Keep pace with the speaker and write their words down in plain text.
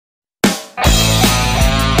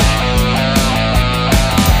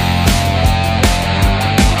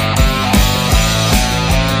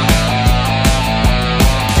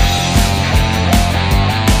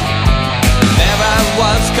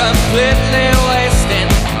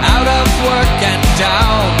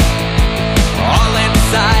down. All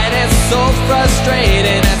inside is so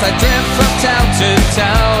frustrating as I drift from town to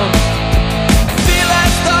town. Feel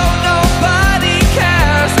as though nobody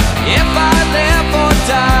cares if I live or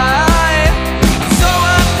die. So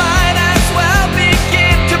I might as well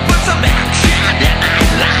begin to put some action in my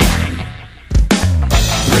life.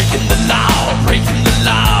 Breaking the law, breaking the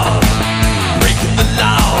law, breaking the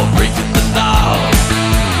law, breaking the law,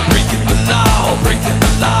 breaking the law, breaking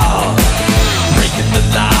the law, breaking the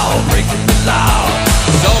law, breaking the law.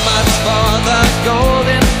 So much for the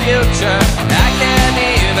golden future, I can't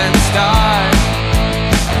even start.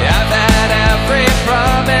 I've had every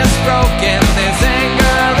promise broken, there's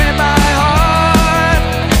anger in my heart.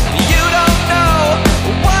 You don't know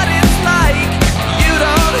what it's like, you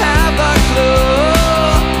don't have a clue.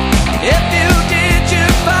 If you did,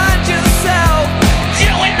 you'd find yourself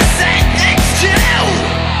doing the same things too.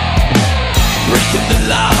 Breaking the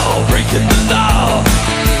law, breaking the law,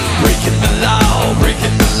 breaking the law,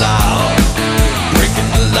 breaking the law, breaking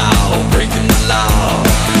the law, breaking the law,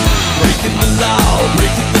 breaking the law,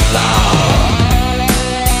 breaking the law.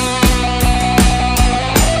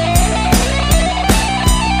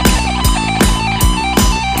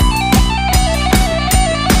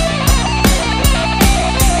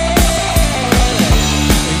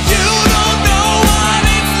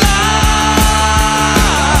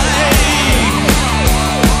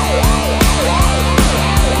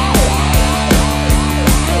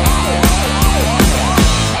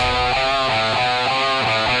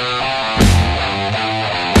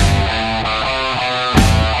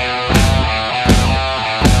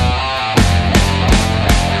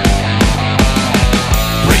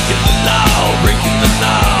 Breaking the law, breaking the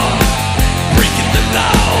law, breaking the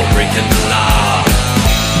law, breaking the law.